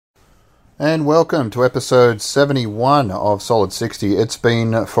And welcome to episode 71 of Solid 60. It's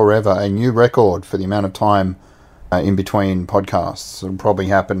been forever, a new record for the amount of time in between podcasts. It'll probably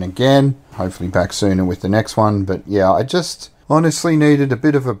happen again, hopefully back sooner with the next one. But yeah, I just honestly needed a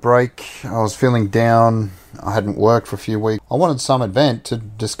bit of a break. I was feeling down. I hadn't worked for a few weeks. I wanted some event to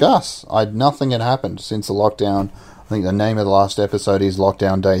discuss. Nothing had happened since the lockdown. I think the name of the last episode is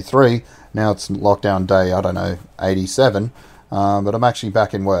Lockdown Day 3. Now it's Lockdown Day, 87. But I'm actually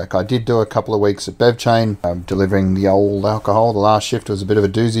back in work. I did do a couple of weeks at BevChain, delivering the old alcohol. The last shift was a bit of a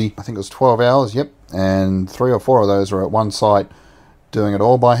doozy. I think it was 12 hours, yep. And 3 or 4 of those were at one site, doing it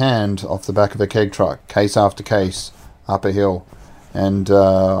all by hand off the back of a keg truck, case after case, up a hill. And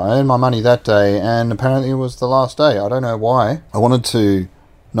I earned my money that day, and apparently it was the last day. I don't know why. I wanted to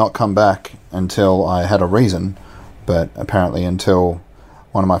not come back until I had a reason, but apparently until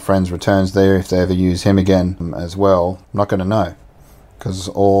one of my friends returns there, if they ever use him again as well, I'm not going to know. Because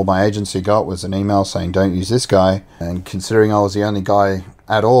all my agency got was an email saying, don't use this guy. And considering I was the only guy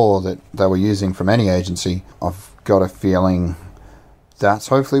at all that they were using from any agency, I've got a feeling that's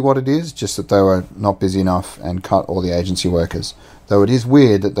hopefully what it is, just that they were not busy enough and cut all the agency workers. Though it is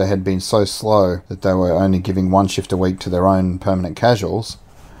weird that they had been so slow that they were only giving one shift a week to their own permanent casuals,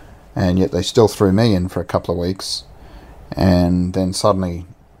 and yet they still threw me in for a couple of weeks. And then suddenly,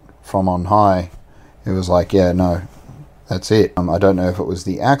 from on high, it was like, yeah, no, that's it. I don't know if it was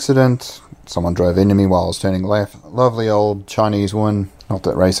the accident. Someone drove into me while I was turning left. Lovely old Chinese woman. Not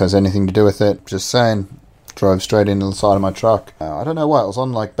that race has anything to do with it. Just saying. Drove straight into the side of my truck. I don't know why. It was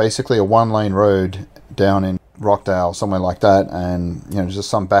on basically a one-lane road down in Rockdale, somewhere like that. And, just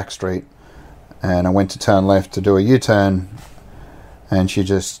some back street. And I went to turn left to do a U-turn. And she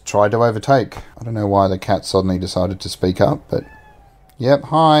just tried to overtake. I don't know why the cat suddenly decided to speak up, but yep,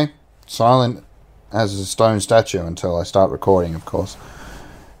 hi. Silent as a stone statue until I start recording, of course.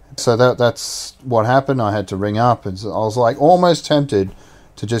 So that's what happened. I had to ring up, and I was almost tempted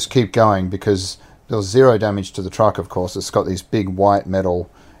to just keep going because there was zero damage to the truck, of course. It's got these big white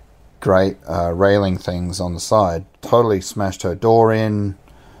metal grate railing things on the side. Totally smashed her door in,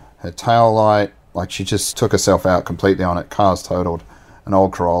 her tail light. She just took herself out completely on it. Car's totaled. An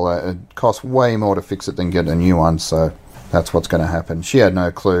old Corolla. It cost way more to fix it than get a new one, so that's what's going to happen. She had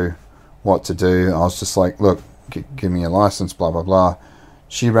no clue what to do. I was just like, look, give me a license, blah, blah, blah.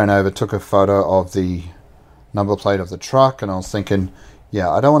 She ran over, took a photo of the number plate of the truck, and I was thinking, yeah,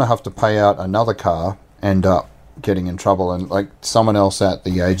 I don't want to have to pay out another car, end up getting in trouble. And someone else at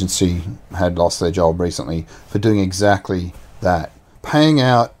the agency had lost their job recently for doing exactly that. Paying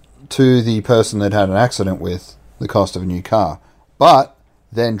out to the person that had an accident with the cost of a new car. But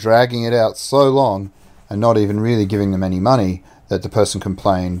then dragging it out so long and not even really giving them any money that the person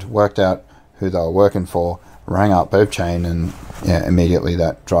complained, worked out who they were working for, rang up BevChain, and immediately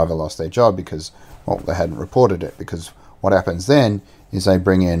that driver lost their job because, they hadn't reported it. Because what happens then is they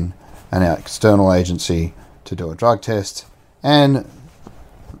bring in an external agency to do a drug test, and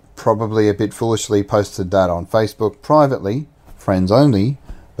probably a bit foolishly posted that on Facebook privately, friends only.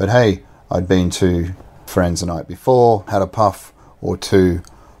 But hey, I'd been to friends the night before, had a puff or 2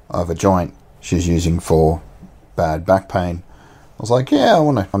 of a joint she's using for bad back pain. I was like, yeah,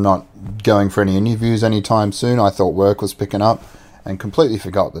 I'm not going for any interviews anytime soon. I thought work was picking up and completely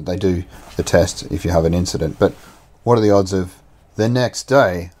forgot that they do the test if you have an incident. But what are the odds of the next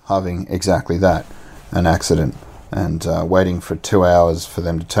day having exactly that, an accident, and waiting for 2 hours for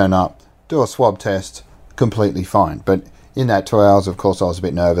them to turn up, do a swab test, completely fine. But in that 2 hours, of course, I was a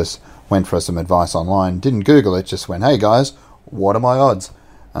bit nervous, went for some advice online, didn't Google it, just went, hey guys, what are my odds?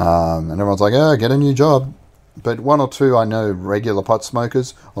 And everyone's like, oh, get a new job. But 1 or 2 I know regular pot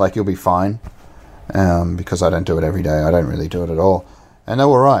smokers, you'll be fine. Because I don't do it every day. I don't really do it at all. And they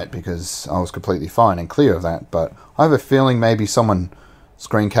were right, because I was completely fine and clear of that. But I have a feeling maybe someone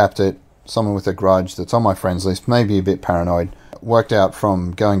screen capped it, someone with a grudge that's on my friends list, maybe a bit paranoid. Worked out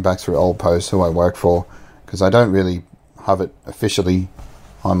from going back through old posts who I work for, because I don't really have it officially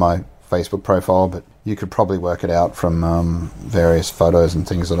on my Facebook profile, but you could probably work it out from various photos and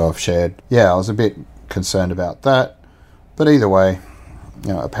things that I've shared. Yeah, I was a bit concerned about that, but either way,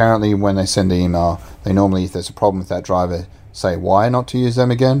 apparently when they send the email, they normally, if there's a problem with that driver, say why not to use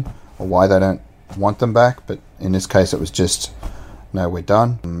them again, or why they don't want them back. But in this case, it was just, no, we're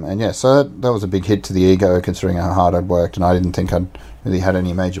done. And yeah, so that was a big hit to the ego, considering how hard I'd worked, and I didn't think I'd really had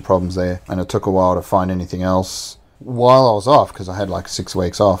any major problems there. And it took a while to find anything else while I was off, because I had 6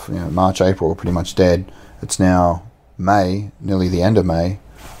 weeks off. March, April were pretty much dead. It's now May, nearly the end of May.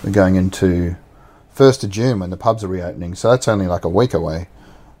 We're going into 1st of June when the pubs are reopening, so that's only a week away.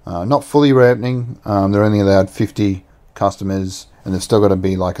 Not fully reopening. They're only allowed 50 customers and they've still got to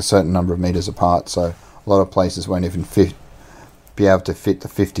be like a certain number of meters apart, so a lot of places won't even be able to fit the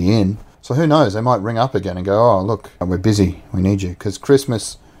 50 in. So who knows, they might ring up again and go, oh look, we're busy, we need you, because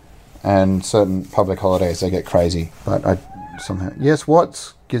Christmas and certain public holidays, they get crazy. But I somehow... Yes,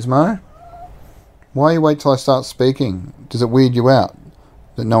 what, Gizmo? Why you wait till I start speaking? Does it weird you out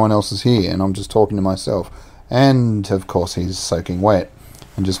that no one else is here and I'm just talking to myself? And of course he's soaking wet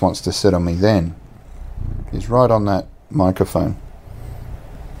and just wants to sit on me then. He's right on that microphone.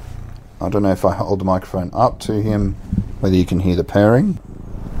 I don't know if I hold the microphone up to him, whether you can hear the purring.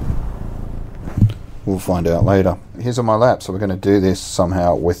 We'll find out later. He's on my lap, so we're going to do this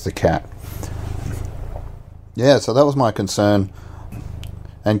somehow with the cat. Yeah, so that was my concern.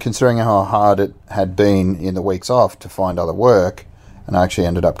 And considering how hard it had been in the weeks off to find other work, and I actually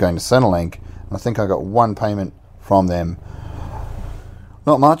ended up going to Centrelink, and I think I got one payment from them.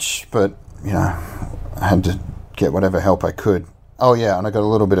 Not much, but, you know, I had to get whatever help I could. Oh yeah, and I got a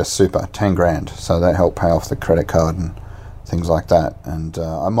little bit of super, 10 grand, so that helped pay off the credit card and things like that. And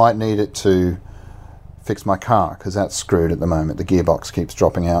I might need it to fix my car, because that's screwed at the moment. The gearbox keeps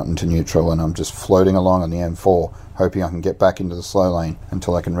dropping out into neutral, and I'm just floating along on the M4, hoping I can get back into the slow lane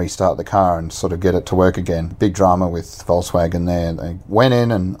until I can restart the car and sort of get it to work again. Big drama with Volkswagen there. They went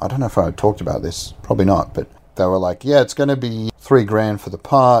in, and I don't know if I talked about this, probably not, but they were like, yeah, it's going to be 3 grand for the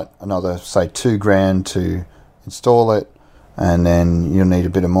part, another, say, 2 grand to install it, and then you'll need a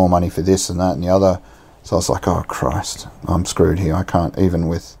bit of more money for this and that and the other. So I was like, oh Christ, I'm screwed here. I can't even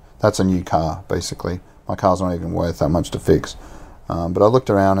with... That's a new car, basically. My car's not even worth that much to fix. But I looked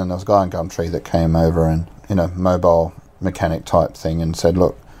around, and there was a guy on Gumtree that came over and in a mobile mechanic type thing and said,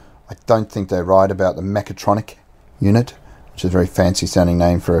 look, I don't think they're right about the mechatronic unit, which is a very fancy sounding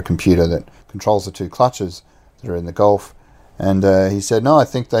name for a computer that controls the 2 clutches that are in the Golf. And he said, no, I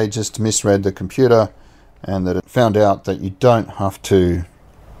think they just misread the computer, and that it found out that you don't have to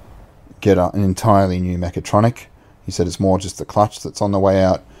get an entirely new mechatronic. He said it's more just the clutch that's on the way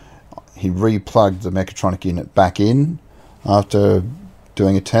out. He re-plugged the mechatronic unit back in after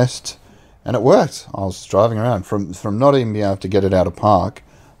doing a test, and it worked. I was driving around from not even being able to get it out of park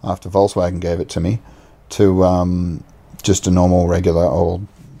after Volkswagen gave it to me to just a normal regular old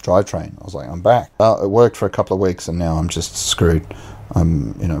drivetrain. I was like, I'm back. It worked for a couple of weeks, and now I'm just screwed.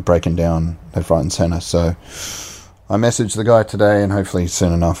 I'm breaking down left, right and centre. So I messaged the guy today, and hopefully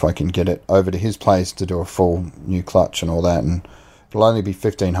soon enough I can get it over to his place to do a full new clutch and all that, and it'll only be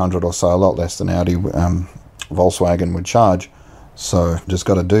 $1,500 or so, a lot less than Audi Volkswagen would charge. So just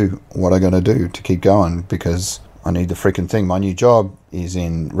got to do what I got to do to keep going, because I need the freaking thing. My new job is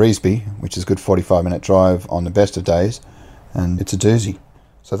in Revesby, which is a good 45-minute drive on the best of days, and it's a doozy.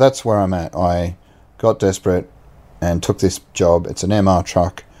 So that's where I'm at. I got desperate and took this job. It's an MR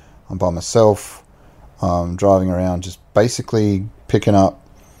truck. I'm by myself, driving around, just basically picking up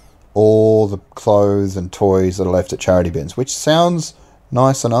all the clothes and toys that are left at charity bins, which sounds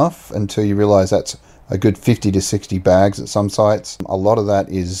nice enough until you realise that's a good 50 to 60 bags at some sites. A lot of that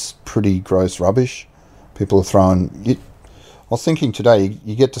is pretty gross rubbish. People are throwing... I was thinking today,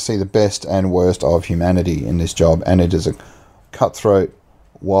 you get to see the best and worst of humanity in this job, and it is a cutthroat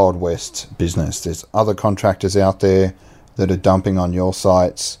Wild West business. There's other contractors out there that are dumping on your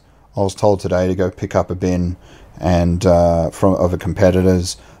sites. I was told today to go pick up a bin and of a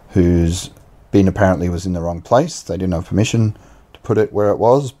competitor's whose bin apparently was in the wrong place. They didn't have permission to put it where it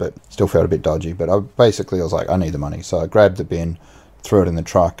was, but still felt a bit dodgy. But I was like, I need the money. So I grabbed the bin, threw it in the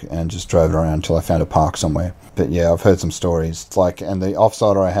truck, and just drove it around until I found a park somewhere. But yeah, I've heard some stories. And the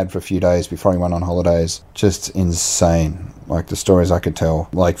offsider I had for a few days before he went on holidays, just insane. Like the stories I could tell.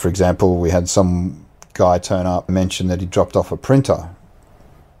 Like, for example, we had some guy turn up and mention that he dropped off a printer.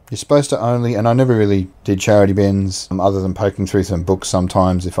 You're supposed to only, and I never really did charity bins, other than poking through some books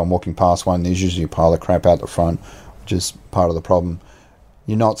sometimes. If I'm walking past one, there's usually a pile of crap out the front, which is part of the problem.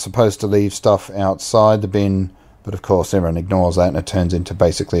 You're not supposed to leave stuff outside the bin, but of course everyone ignores that, and it turns into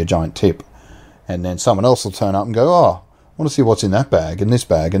basically a giant tip. And then someone else will turn up and go, oh, I want to see what's in that bag, and this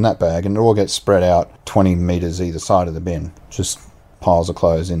bag, and that bag, and it all gets spread out 20 metres either side of the bin. Just piles of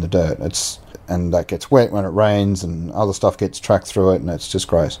clothes in the dirt. And that gets wet when it rains, and other stuff gets tracked through it, and it's just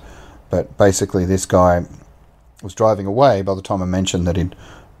gross. But basically this guy was driving away by the time I mentioned that he'd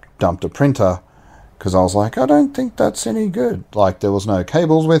dumped a printer, because I was like, I don't think that's any good. Like, there was no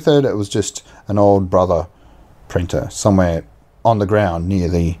cables with it. It was just an old brother printer somewhere on the ground near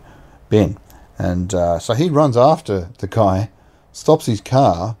the bin. And so he runs after the guy, stops his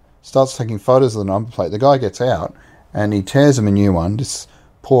car, starts taking photos of the number plate. The guy gets out, and he tears him a new one. This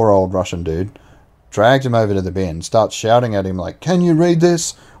poor old Russian dude drags him over to the bin, starts shouting at him like, "Can you read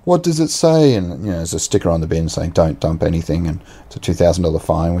this? What does it say?" And, there's a sticker on the bin saying, "Don't dump anything," and it's a $2,000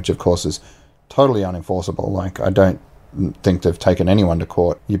 fine, which of course is totally unenforceable. Like, I don't think they've taken anyone to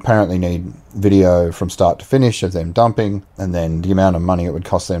court. You apparently need video from start to finish of them dumping, and then the amount of money it would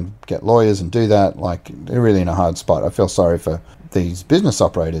cost them to get lawyers and do that. Like, they're really in a hard spot. I feel sorry for these business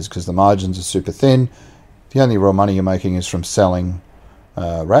operators because the margins are super thin. The only real money you're making is from selling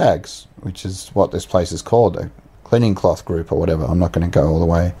rags, which is what this place is called, a cleaning cloth group or whatever. I'm not going to go all the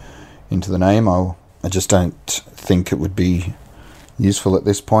way into the name. I just don't think it would be useful at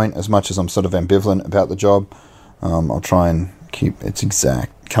this point, as much as I'm sort of ambivalent about the job. I'll try and keep its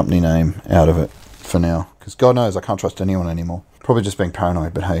exact company name out of it for now, because God knows I can't trust anyone anymore. Probably just being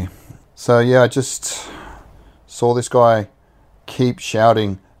paranoid, but hey. So yeah, I just saw this guy keep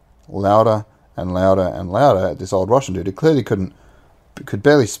shouting louder and louder and louder at this old Russian dude who clearly could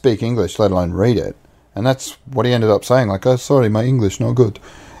barely speak English, let alone read it. And that's what he ended up saying, like, "Oh, sorry, my English not good."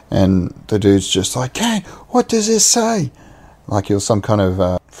 And the dude's just like, "Hey, what does this say?" Like he was some kind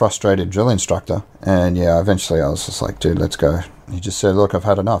of frustrated drill instructor. And yeah, eventually I was just like, "Dude, let's go." He just said, "Look, I've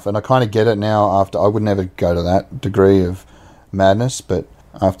had enough." And I kind of get it now. After, I would never go to that degree of madness, but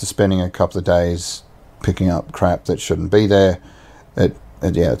after spending a couple of days picking up crap that shouldn't be there,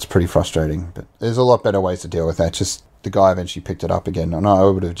 it's pretty frustrating. But there's a lot better ways to deal with that. Just the guy eventually picked it up again, and I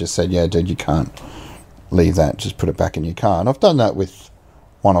would have just said, "Yeah, dude, you can't leave that. Just put it back in your car." And I've done that with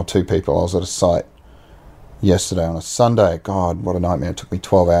one or two people. I was at a site yesterday on a Sunday. God, what a nightmare. It took me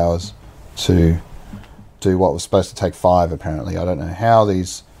 12 hours to do what was supposed to take 5, apparently. I don't know how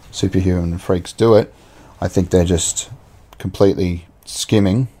these superhuman freaks do it. I think they're just completely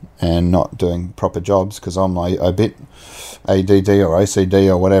skimming and not doing proper jobs, because I'm like a bit ADD or OCD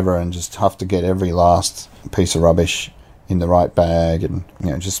or whatever, and just have to get every last piece of rubbish in the right bag, and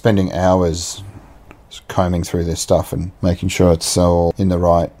just spending hours combing through this stuff and making sure it's all in the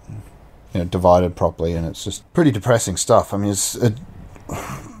right, divided properly. And it's just pretty depressing stuff. I mean, it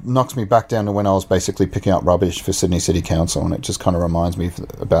knocks me back down to when I was basically picking up rubbish for Sydney City Council, and it just kind of reminds me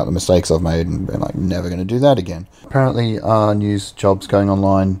about the mistakes I've made, and being like, never going to do that again. Apparently, news jobs going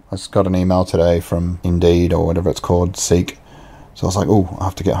online. I just got an email today from Indeed, or whatever it's called, Seek. So I was like, oh, I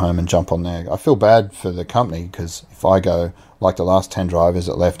have to get home and jump on there. I feel bad for the company, because if I go, like the last 10 drivers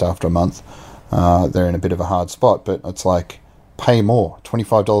that left after a month, they're in a bit of a hard spot. But it's like, pay more.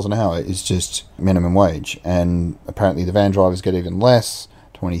 $25 an hour is just minimum wage. And apparently the van drivers get even less.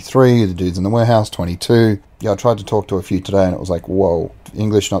 23, the dudes in the warehouse, 22. Yeah, I tried to talk to a few today, and it was like, whoa,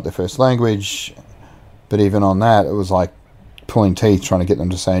 English not their first language. But even on that, it was like pulling teeth trying to get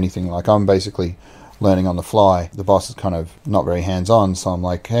them to say anything. Like, I'm basically learning on the fly. The boss is kind of not very hands-on, so I'm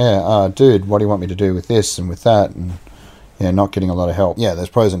like, yeah, dude, what do you want me to do with this and with that? And yeah, not getting a lot of help. Yeah, there's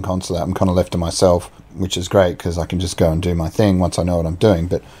pros and cons to that. I'm kind of left to myself, which is great, because I can just go and do my thing once I know what I'm doing.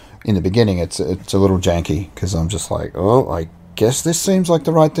 But in the beginning, it's a little janky, because I'm just like, oh, I guess this seems like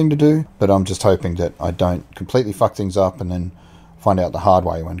the right thing to do. But I'm just hoping that I don't completely fuck things up and then find out the hard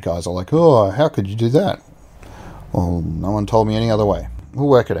way when guys are like, oh, how could you do that? Well, no one told me any other way. We'll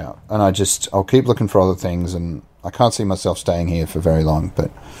work it out. And I'll keep looking for other things, and I can't see myself staying here for very long.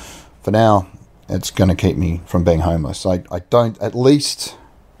 But for now, it's going to keep me from being homeless. I don't, at least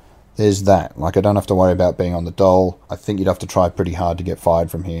there's that. Like, I don't have to worry about being on the dole. I think you'd have to try pretty hard to get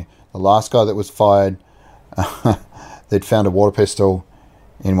fired from here. The last guy that was fired, they'd found a water pistol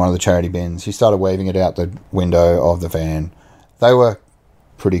in one of the charity bins. He started waving it out the window of the van. They were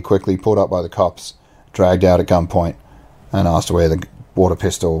pretty quickly pulled up by the cops, dragged out at gunpoint, and asked where the water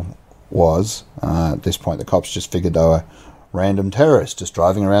pistol was. At this point, the cops just figured they were random terrorists just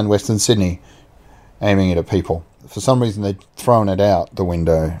driving around Western Sydney, aiming it at people. For some reason, they'd thrown it out the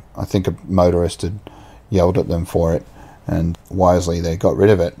window. I think a motorist had yelled at them for it, and wisely they got rid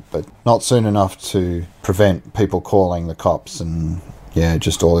of it, but not soon enough to prevent people calling the cops, and yeah,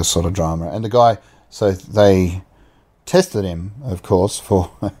 just all this sort of drama. And the guy, so they tested him, of course, for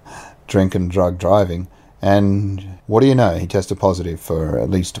drink and drug driving, and what do you know, he tested positive for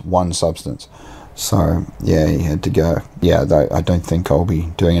at least one substance. So yeah, he had to go. Yeah, I don't think I'll be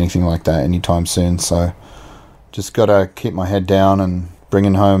doing anything like that anytime soon, so just gotta keep my head down and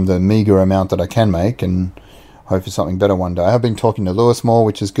bringing home the meager amount that I can make, and hope for something better one day. I have been talking to Lewis more,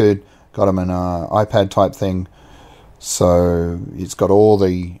 which is good. Got him an iPad type thing, so it's got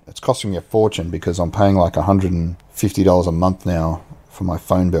it's costing me a fortune, because I'm paying like $150 a month now for my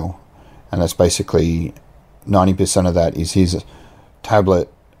phone bill, and that's basically 90% of that is his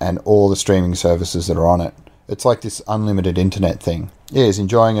tablet and all the streaming services that are on it. It's like this unlimited internet thing. Yeah, he's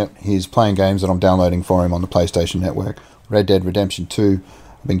enjoying it. He's playing games that I'm downloading for him on the PlayStation Network. Red Dead Redemption 2,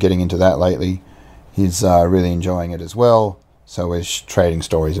 I've been getting into that lately. he's really enjoying it as well. So we're trading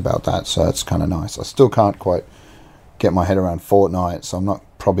stories about that. So it's kind of nice. I still can't quite get my head around Fortnite, so I'm not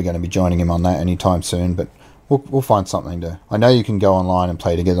probably going to be joining him on that anytime soon, but we'll find something to... I know you can go online and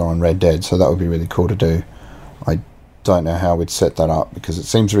play together on Red Dead, so that would be really cool to do. I don't know how we'd set that up, because it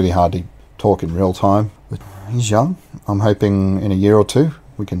seems really hard to talk in real time. But he's young. I'm hoping in a year or two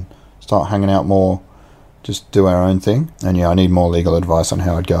we can start hanging out more, just do our own thing. And yeah, I need more legal advice on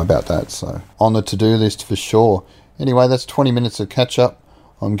how I'd go about that, so on the to-do list for sure. Anyway, that's 20 minutes of catch-up.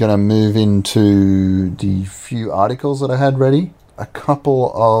 I'm going to move into the few articles that I had ready. A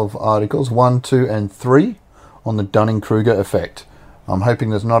couple of articles, 1, 2, and 3, on the Dunning-Kruger effect. I'm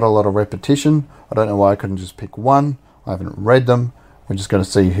hoping there's not a lot of repetition. I don't know why I couldn't just pick one. I haven't read them. We're just going to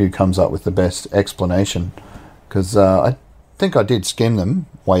see who comes up with the best explanation. Because I think I did skim them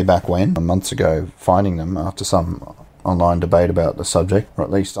way back when, months ago, finding them after some online debate about the subject. Or at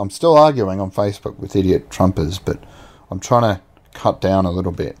least I'm still arguing on Facebook with idiot Trumpers, but I'm trying to cut down a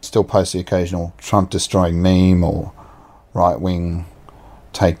little bit. Still post the occasional Trump destroying meme or right-wing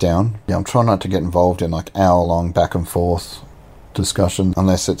takedown. Yeah, I'm trying not to get involved in like hour-long back and forth discussion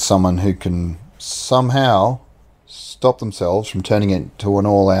unless it's someone who can somehow stop themselves from turning it to an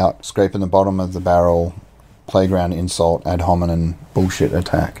all-out scraping the bottom of the barrel playground insult ad hominem bullshit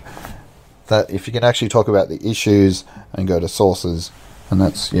attack. That if you can actually talk about the issues and go to sources, and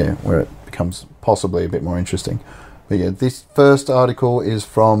that's where it becomes possibly a bit more interesting. But yeah, this first article is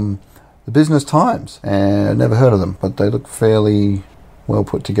from the Business Times, and I've never heard of them, but they look fairly well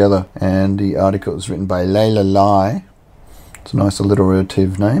put together. And the article is written by Layla Lai. It's a nice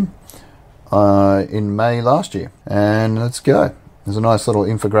alliterative name. In May last year. And let's go. There's a nice little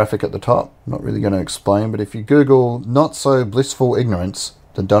infographic at the top. I'm not really going to explain, but if you Google "not so blissful ignorance,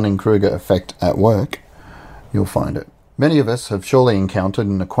 the Dunning-Kruger effect at work," you'll find it. Many of us have surely encountered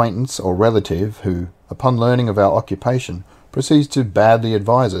an acquaintance or relative who, upon learning of our occupation, proceeds to badly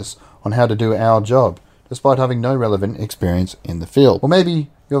advise us on how to do our job, despite having no relevant experience in the field. Or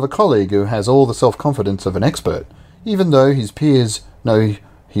maybe you have a colleague who has all the self-confidence of an expert, even though his peers know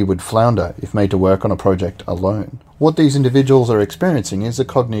he would flounder if made to work on a project alone. What these individuals are experiencing is a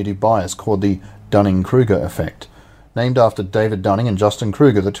cognitive bias called the Dunning-Kruger effect, named after David Dunning and Justin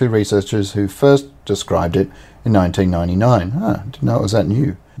Kruger, the two researchers who first described it in 1999. Didn't know it was that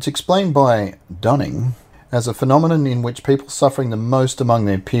new. It's explained by Dunning as a phenomenon in which people suffering the most among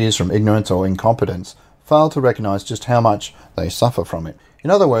their peers from ignorance or incompetence fail to recognise just how much they suffer from it. In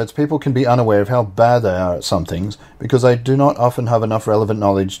other words, people can be unaware of how bad they are at some things because they do not often have enough relevant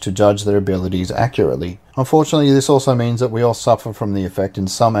knowledge to judge their abilities accurately. Unfortunately, this also means that we all suffer from the effect in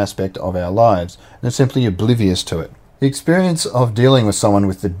some aspect of our lives and are simply oblivious to it. The experience of dealing with someone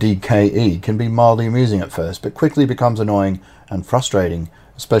with the DKE can be mildly amusing at first, but quickly becomes annoying and frustrating,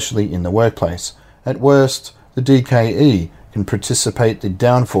 especially in the workplace. At worst, the DKE can precipitate the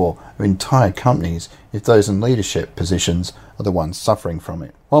downfall of entire companies if those in leadership positions are the ones suffering from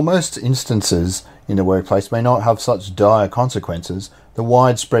it. While most instances in the workplace may not have such dire consequences, the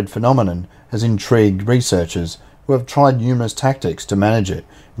widespread phenomenon has intrigued researchers who have tried numerous tactics to manage it,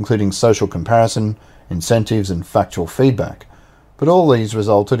 including social comparison, incentives, and factual feedback. But all these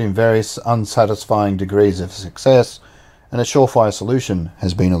resulted in various unsatisfying degrees of success, and a surefire solution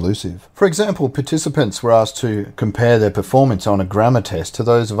has been elusive. For example, participants were asked to compare their performance on a grammar test to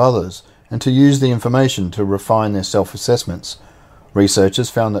those of others, and to use the information to refine their self-assessments. Researchers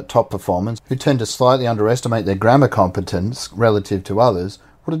found that top performers, who tend to slightly underestimate their grammar competence relative to others,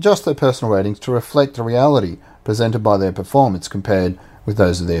 would adjust their personal ratings to reflect the reality presented by their performance compared with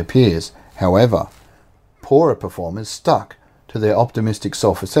those of their peers. However, poorer performers stuck to their optimistic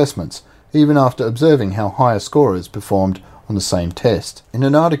self-assessments, even after observing how higher scorers performed on the same test. In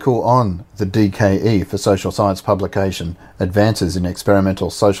an article on the DKE for social science publication Advances in Experimental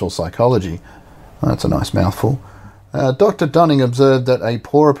Social Psychology, that's a nice mouthful, Dr. Dunning observed that a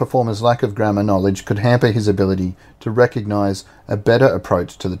poorer performer's lack of grammar knowledge could hamper his ability to recognise a better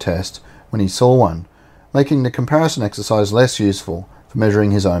approach to the test when he saw one, making the comparison exercise less useful for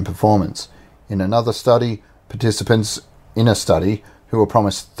measuring his own performance. In another study, participants in a study who were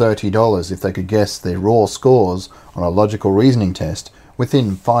promised $30 if they could guess their raw scores on a logical reasoning test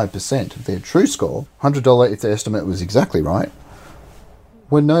within 5% of their true score, $100 if their estimate was exactly right,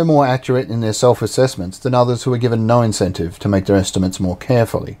 were no more accurate in their self-assessments than others who were given no incentive to make their estimates more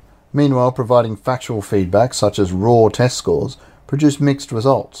carefully. Meanwhile, providing factual feedback, such as raw test scores, produced mixed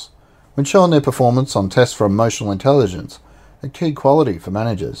results. When shown their performance on tests for emotional intelligence, a key quality for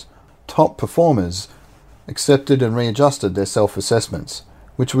managers, top performers accepted and readjusted their self-assessments,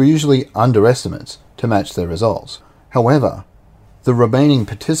 which were usually underestimates, to match their results. However, The remaining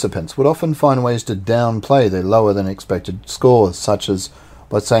participants would often find ways to downplay their lower than expected scores, such as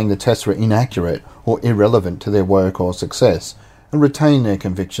by saying the tests were inaccurate or irrelevant to their work or success, and retain their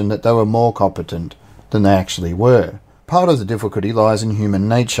conviction that they were more competent than they actually were. Part of the difficulty lies in human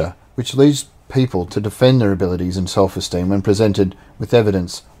nature, which leads people to defend their abilities and self-esteem when presented with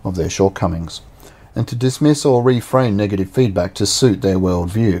evidence of their shortcomings, and to dismiss or reframe negative feedback to suit their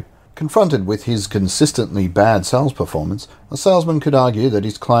worldview. Confronted with his consistently bad sales performance, a salesman could argue that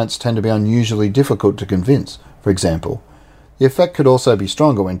his clients tend to be unusually difficult to convince, for example. The effect could also be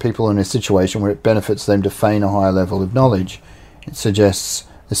stronger when people are in a situation where it benefits them to feign a higher level of knowledge. It suggests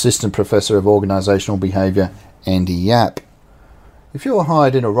Assistant Professor of Organisational Behaviour Andy Yap. If you are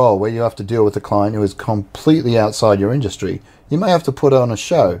hired in a role where you have to deal with a client who is completely outside your industry, you may have to put on a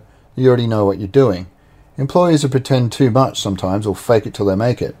show. You already know what you're doing. Employees who pretend too much sometimes or fake it till they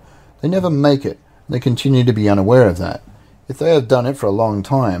make it. They never make it, and they continue to be unaware of that. If they have done it for a long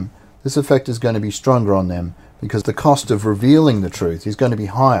time, this effect is going to be stronger on them because the cost of revealing the truth is going to be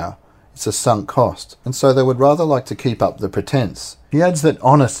higher. It's a sunk cost, and so they would rather like to keep up the pretense. He adds that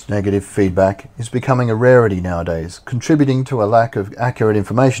honest negative feedback is becoming a rarity nowadays, contributing to a lack of accurate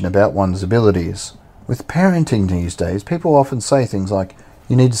information about one's abilities. With parenting these days, people often say things like,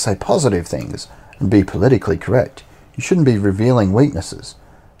 you need to say positive things and be politically correct. You shouldn't be revealing weaknesses.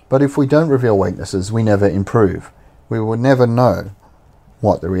 But if we don't reveal weaknesses, we never improve. We will never know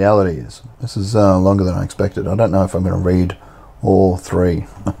what the reality is. This is longer than I expected. I don't know if I'm going to read all three.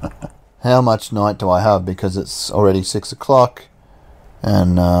 How much night do I have? Because it's already 6 o'clock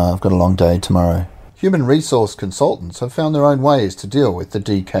and I've got a long day tomorrow. Human resource consultants have found their own ways to deal with the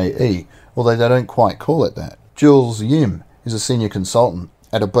DKE, although they don't quite call it that. Jules Yim is a senior consultant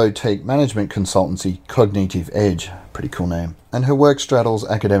at a boutique management consultancy, Cognitive Edge, pretty cool name, and her work straddles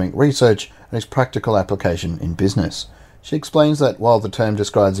academic research and its practical application in business. She explains that while the term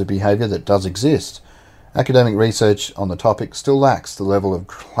describes a behaviour that does exist, academic research on the topic still lacks the level of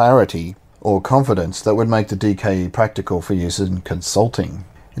clarity or confidence that would make the DKE practical for use in consulting.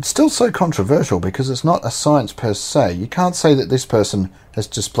 It's still so controversial because it's not a science per se. You can't say that this person has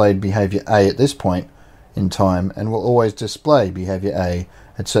displayed behaviour A at this point in time and will always display behaviour A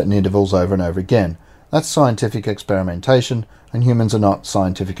at certain intervals over and over again. That's scientific experimentation, and humans are not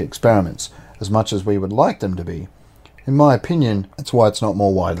scientific experiments, as much as we would like them to be. In my opinion, that's why it's not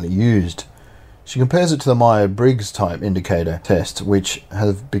more widely used. She compares it to the Myers-Briggs type indicator test, which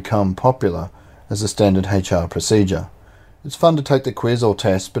have become popular as a standard HR procedure. It's fun to take the quiz or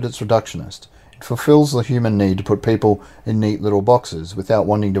test, but it's reductionist. It fulfills the human need to put people in neat little boxes without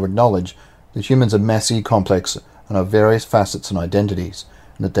wanting to acknowledge that humans are messy, complex, and have various facets and identities,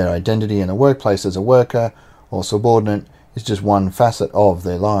 and that their identity in the workplace as a worker or subordinate is just one facet of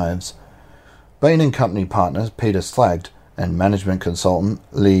their lives. Bain & Company partners Peter Slagd and management consultant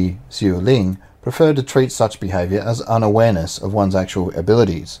Li Xiuling prefer to treat such behaviour as unawareness of one's actual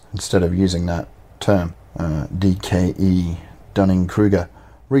abilities, instead of using that term, DKE, Dunning-Kruger.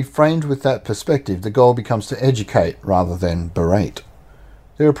 Reframed with that perspective, the goal becomes to educate rather than berate.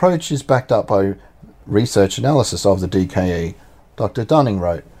 Their approach is backed up by research analysis of the DKE. Dr. Dunning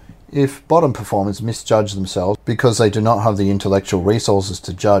wrote, if bottom performers misjudge themselves because they do not have the intellectual resources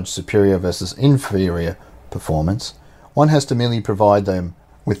to judge superior versus inferior performance, one has to merely provide them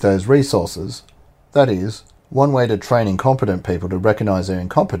with those resources. That is, one way to train incompetent people to recognize their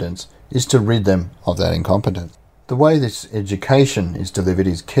incompetence is to rid them of that incompetence. The way this education is delivered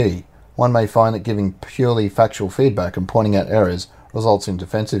is key. One may find that giving purely factual feedback and pointing out errors results in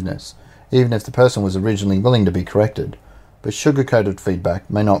defensiveness, even if the person was originally willing to be corrected. But sugar-coated feedback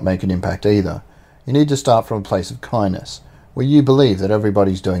may not make an impact either. You need to start from a place of kindness, where you believe that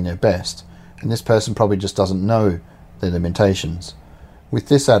everybody's doing their best, and this person probably just doesn't know their limitations. With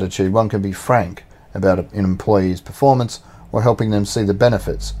this attitude, one can be frank about an employee's performance or helping them see the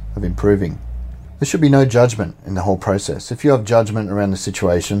benefits of improving. There should be no judgment in the whole process. If you have judgment around the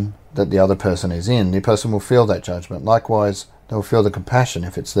situation that the other person is in, the person will feel that judgment. Likewise, they will feel the compassion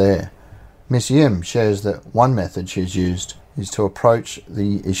if it's there. Miss Yim shares that one method she's used is to approach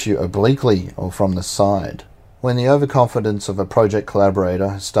the issue obliquely or from the side. When the overconfidence of a project collaborator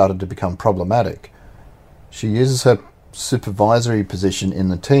has started to become problematic, she uses her supervisory position in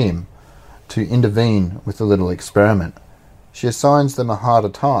the team to intervene with a little experiment. She assigns them a harder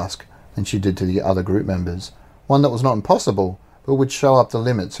task than she did to the other group members, one that was not impossible, but would show up the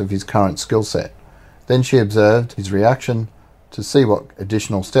limits of his current skill set. Then she observed his reaction to see what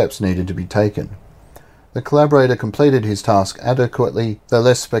additional steps needed to be taken. The collaborator completed his task adequately, though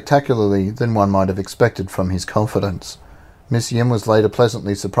less spectacularly than one might have expected from his confidence. Miss Yim was later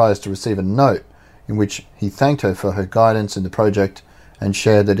pleasantly surprised to receive a note in which he thanked her for her guidance in the project and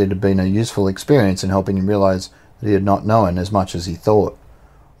shared that it had been a useful experience in helping him realize that he had not known as much as he thought.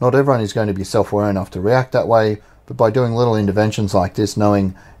 Not everyone is going to be self-aware enough to react that way, but by doing little interventions like this,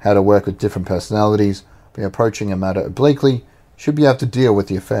 knowing how to work with different personalities, by approaching a matter obliquely, should be able to deal with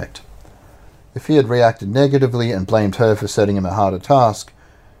the effect. If he had reacted negatively and blamed her for setting him a harder task,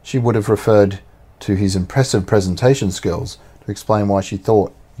 she would have referred to his impressive presentation skills to explain why she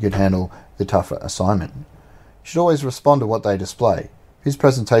thought he could handle the tougher assignment. You should always respond to what they display. If his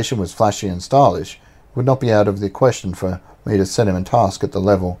presentation was flashy and stylish, it would not be out of the question for me to set him a task at the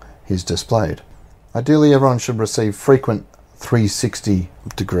level he's displayed. Ideally, everyone should receive frequent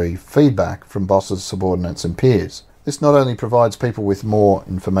 360-degree feedback from bosses, subordinates and peers. This not only provides people with more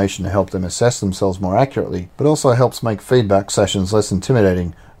information to help them assess themselves more accurately, but also helps make feedback sessions less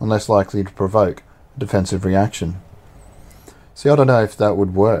intimidating and less likely to provoke a defensive reaction. See, I don't know if that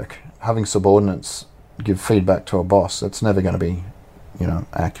would work. Having subordinates give feedback to a boss, that's never going to be,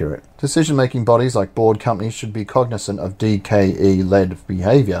 accurate. Decision-making bodies like board companies should be cognizant of DKE-led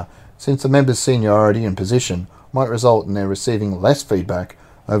behaviour, since the members' seniority and position might result in their receiving less feedback,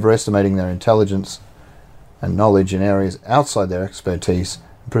 overestimating their intelligence and knowledge in areas outside their expertise,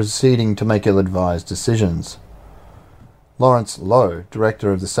 and proceeding to make ill-advised decisions. Lawrence Lowe,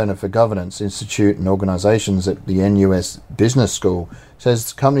 director of the Centre for Governance Institute and Organisations at the NUS Business School,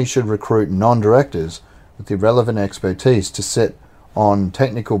 says companies should recruit non-directors with the relevant expertise to sit on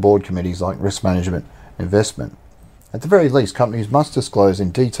technical board committees like risk management and investment. At the very least, companies must disclose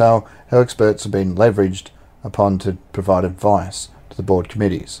in detail how experts have been leveraged upon to provide advice to the board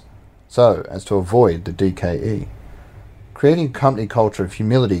committees, so as to avoid the DKE. Creating a company culture of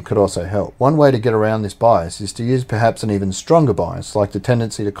humility could also help. One way to get around this bias is to use perhaps an even stronger bias, like the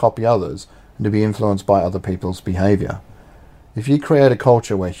tendency to copy others and to be influenced by other people's behaviour. If you create a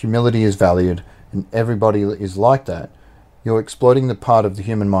culture where humility is valued and everybody is like that, you're exploiting the part of the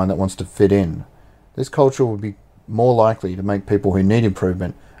human mind that wants to fit in. This culture will be more likely to make people who need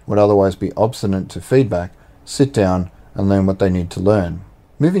improvement, would otherwise be obstinate to feedback, sit down and learn what they need to learn.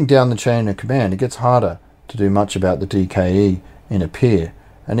 Moving down the chain of command, it gets harder to do much about the DKE in a peer,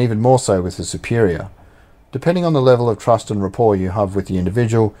 and even more so with a superior. Depending on the level of trust and rapport you have with the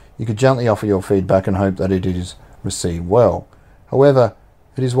individual, you could gently offer your feedback and hope that it is received well. However,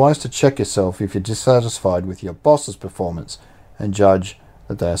 it is wise to check yourself if you're dissatisfied with your boss's performance and judge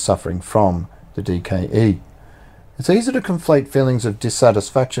that they are suffering from the DKE. It's easy to conflate feelings of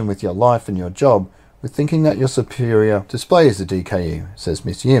dissatisfaction with your life and your job with thinking that your superior displays the DKE, says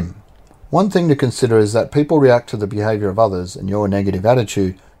Miss Yim. One thing to consider is that people react to the behaviour of others, and your negative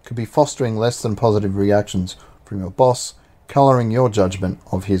attitude could be fostering less than positive reactions from your boss, colouring your judgment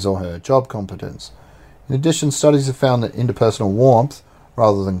of his or her job competence. In addition, studies have found that interpersonal warmth,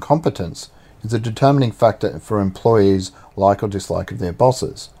 rather than competence, is a determining factor for employees' like or dislike of their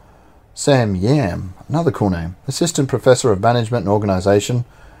bosses. Sam Yam, another cool name, assistant professor of management and organisation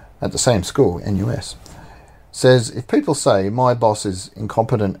at the same school, NUS, says if people say my boss is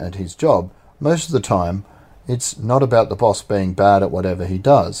incompetent at his job, most of the time it's not about the boss being bad at whatever he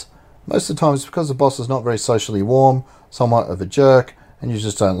does. Most of the time it's because the boss is not very socially warm, somewhat of a jerk, and you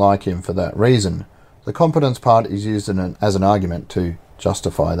just don't like him for that reason. The competence part is used as an argument to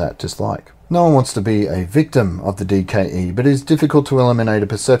justify that dislike. No one wants to be a victim of the DKE, but it is difficult to eliminate a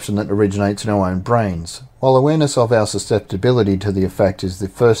perception that originates in our own brains. While awareness of our susceptibility to the effect is the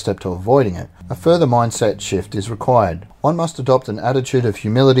first step to avoiding it, a further mindset shift is required. One must adopt an attitude of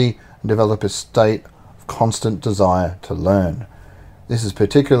humility and develop a state of constant desire to learn. This is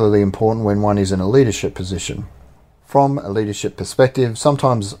particularly important when one is in a leadership position. From a leadership perspective,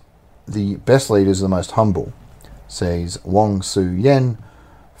 sometimes the best leaders are the most humble, says Wong Su Yen,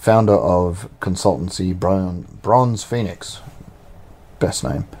 founder of consultancy Bronze Phoenix. Best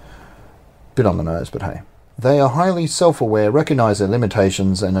name. Bit on the nose, but hey. They are highly self-aware, recognise their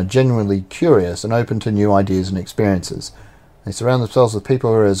limitations, and are genuinely curious and open to new ideas and experiences. They surround themselves with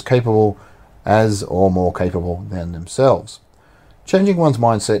people who are as capable as or more capable than themselves. Changing one's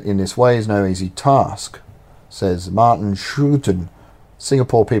mindset in this way is no easy task, says Martin Schroeten,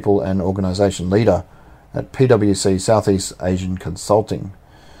 Singapore People and Organisation Leader at PwC Southeast Asian Consulting.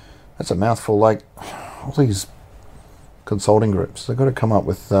 That's a mouthful, like all these consulting groups. They've got to come up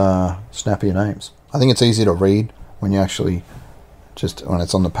with snappier names. I think it's easy to read when you actually when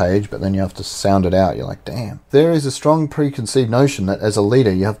it's on the page, but then you have to sound it out. You're like, damn. There is a strong preconceived notion that as a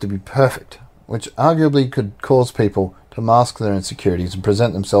leader you have to be perfect, which arguably could cause people to mask their insecurities and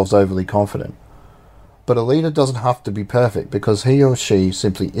present themselves overly confident. But a leader doesn't have to be perfect because he or she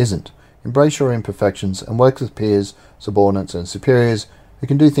simply isn't. Embrace your imperfections and work with peers, subordinates and superiors who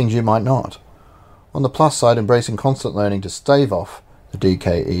can do things you might not. On the plus side, embracing constant learning to stave off the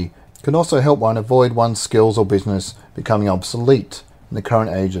DKE can also help one avoid one's skills or business becoming obsolete in the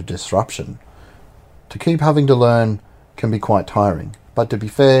current age of disruption. To keep having to learn can be quite tiring, but to be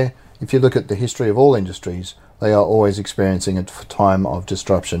fair, if you look at the history of all industries, they are always experiencing a time of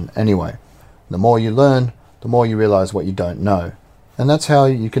disruption anyway. The more you learn, the more you realise what you don't know. And that's how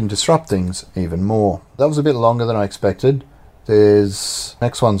you can disrupt things even more. That was a bit longer than I expected.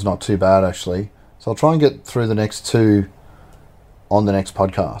 Next one's not too bad actually. So I'll try and get through the next two on the next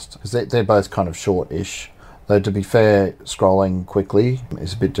podcast, because they're both kind of short-ish. Though to be fair, scrolling quickly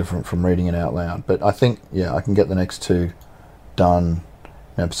is a bit different from reading it out loud. But I think, yeah, I can get the next two done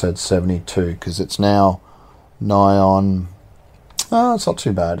in episode 72, because it's now nigh on... Oh, it's not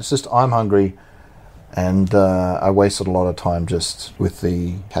too bad. It's just I'm hungry, and I wasted a lot of time just with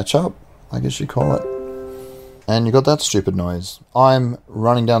the catch-up, I guess you call it. And you got that stupid noise. I'm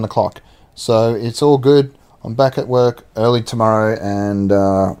running down the clock. So it's all good. I'm back at work early tomorrow, and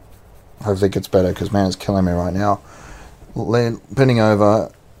hopefully it gets better, because man, it's killing me right now. Bending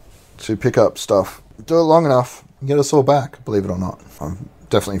over to pick up stuff. Do it long enough and get us all back, believe it or not. I'm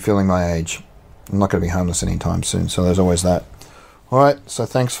definitely feeling my age. I'm not going to be homeless anytime soon, so there's always that. Alright, so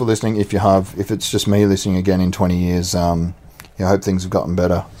thanks for listening. If you have, if it's just me listening again in 20 years, I hope things have gotten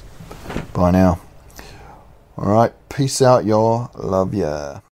better by now. Alright, peace out, y'all. Love ya.